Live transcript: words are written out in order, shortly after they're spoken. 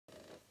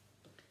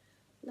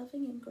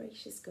Loving and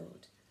gracious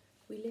God,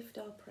 we lift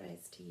our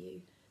prayers to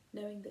you,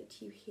 knowing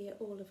that you hear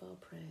all of our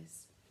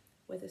prayers,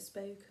 whether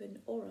spoken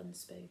or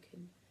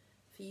unspoken,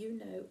 for you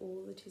know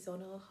all that is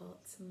on our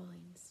hearts and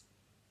minds.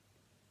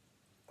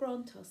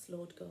 Grant us,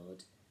 Lord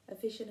God, a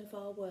vision of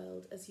our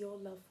world as your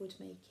love would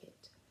make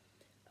it,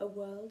 a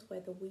world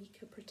where the weak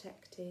are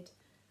protected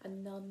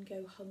and none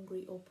go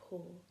hungry or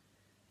poor,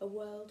 a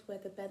world where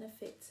the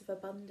benefits of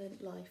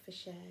abundant life are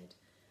shared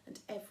and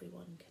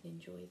everyone can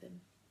enjoy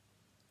them.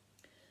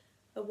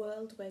 A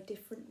world where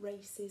different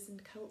races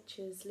and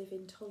cultures live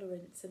in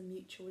tolerance and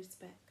mutual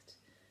respect.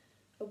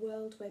 A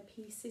world where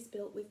peace is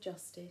built with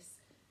justice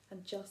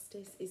and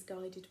justice is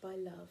guided by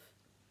love.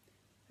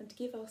 And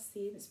give us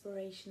the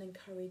inspiration and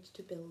courage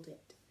to build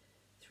it,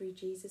 through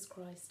Jesus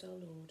Christ our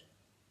Lord.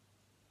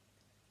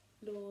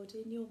 Lord,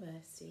 in your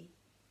mercy,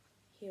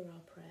 hear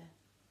our prayer.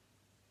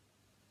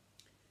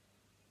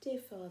 Dear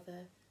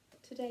Father,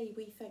 today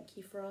we thank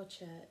you for our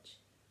church.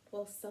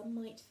 While some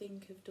might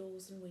think of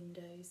doors and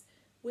windows,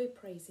 we're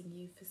praising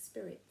you for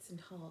spirits and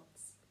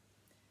hearts.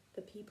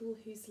 The people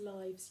whose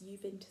lives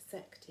you've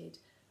intersected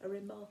are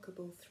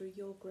remarkable through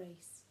your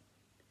grace.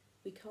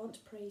 We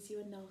can't praise you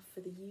enough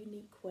for the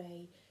unique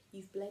way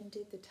you've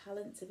blended the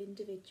talents of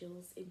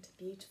individuals into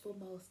beautiful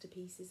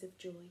masterpieces of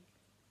joy.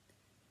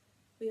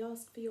 We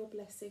ask for your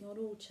blessing on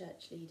all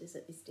church leaders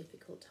at this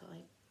difficult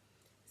time,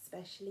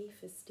 especially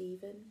for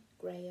Stephen,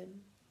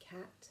 Graham,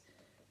 Kat,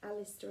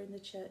 Alistair and the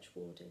church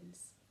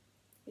wardens.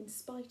 In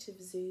spite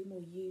of Zoom or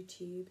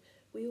YouTube,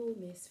 we all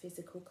miss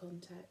physical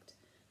contact,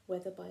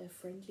 whether by a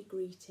friendly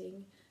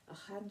greeting,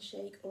 a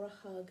handshake or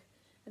a hug,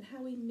 and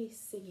how we miss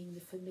singing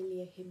the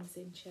familiar hymns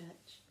in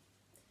church.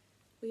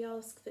 We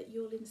ask that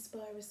you'll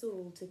inspire us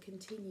all to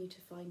continue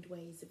to find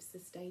ways of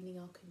sustaining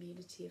our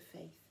community of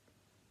faith.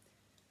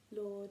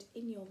 Lord,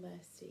 in your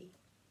mercy,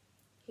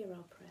 hear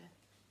our prayer.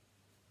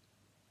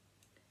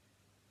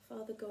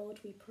 Father God,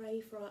 we pray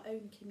for our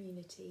own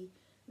community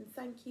and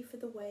thank you for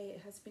the way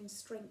it has been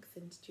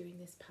strengthened during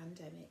this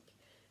pandemic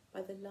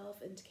by the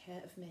love and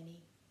care of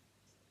many.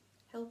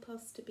 Help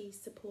us to be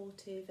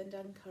supportive and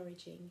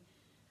encouraging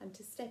and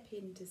to step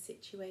into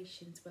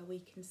situations where we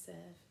can serve.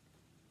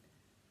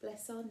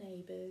 Bless our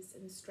neighbours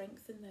and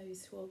strengthen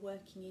those who are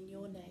working in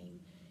your name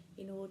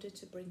in order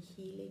to bring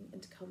healing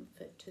and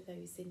comfort to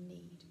those in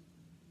need.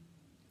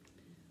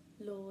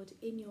 Lord,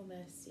 in your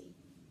mercy,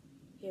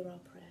 hear our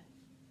prayer.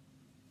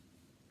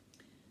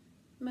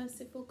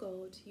 Merciful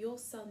God, your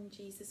Son,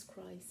 Jesus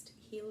Christ,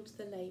 healed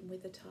the lame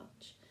with a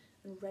touch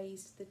and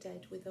raised the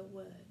dead with a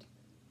word.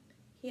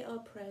 Hear our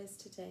prayers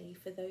today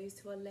for those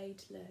who are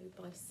laid low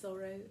by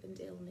sorrow and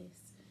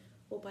illness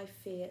or by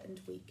fear and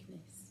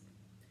weakness.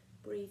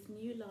 Breathe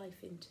new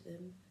life into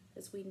them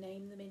as we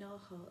name them in our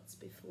hearts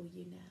before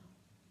you now.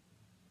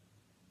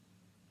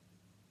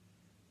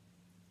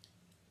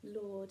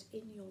 Lord,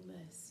 in your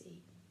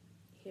mercy,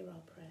 hear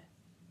our prayer.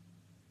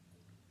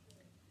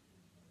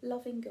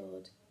 Loving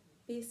God,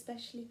 be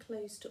especially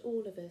close to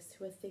all of us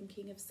who are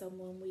thinking of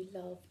someone we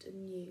loved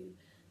and knew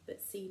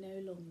but see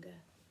no longer,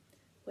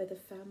 whether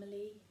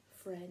family,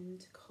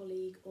 friend,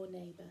 colleague or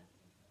neighbour.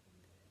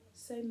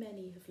 So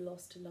many have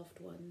lost loved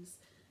ones,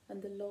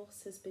 and the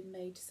loss has been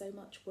made so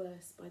much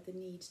worse by the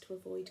need to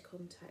avoid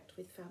contact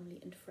with family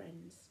and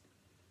friends.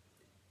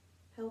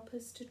 Help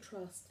us to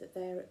trust that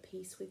they are at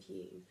peace with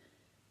you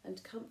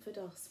and comfort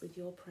us with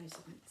your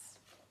presence.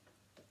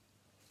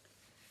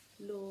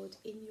 Lord,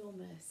 in your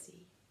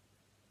mercy,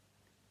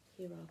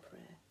 hear our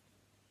prayer.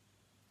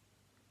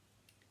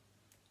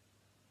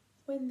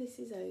 When this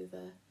is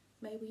over,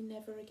 may we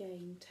never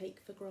again take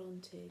for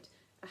granted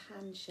a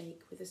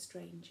handshake with a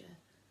stranger,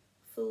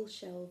 full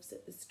shelves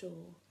at the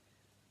store,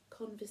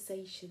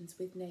 conversations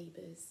with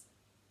neighbours,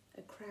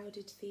 a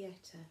crowded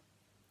theatre,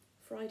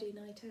 Friday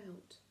night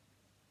out,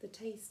 the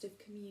taste of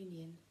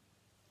communion,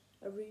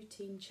 a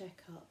routine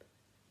check-up,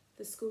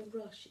 the school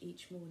rush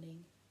each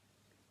morning,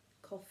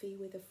 coffee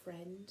with a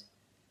friend,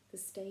 the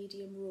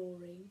stadium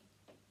roaring,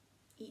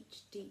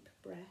 each deep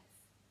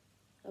breath,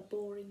 a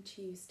boring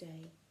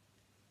Tuesday,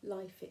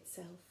 life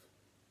itself.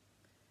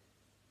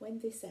 When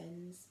this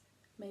ends,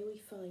 may we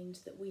find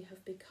that we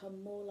have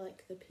become more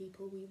like the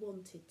people we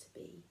wanted to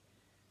be,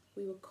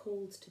 we were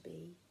called to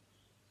be,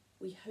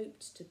 we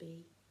hoped to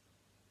be,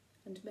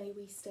 and may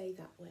we stay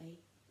that way,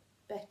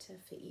 better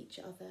for each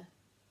other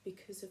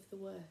because of the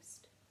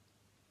worst.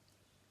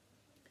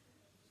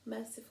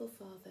 Merciful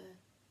Father,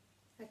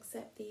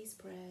 accept these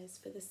prayers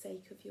for the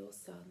sake of your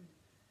Son,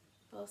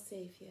 our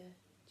Saviour,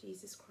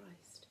 Jesus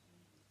Christ.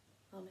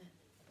 Amen.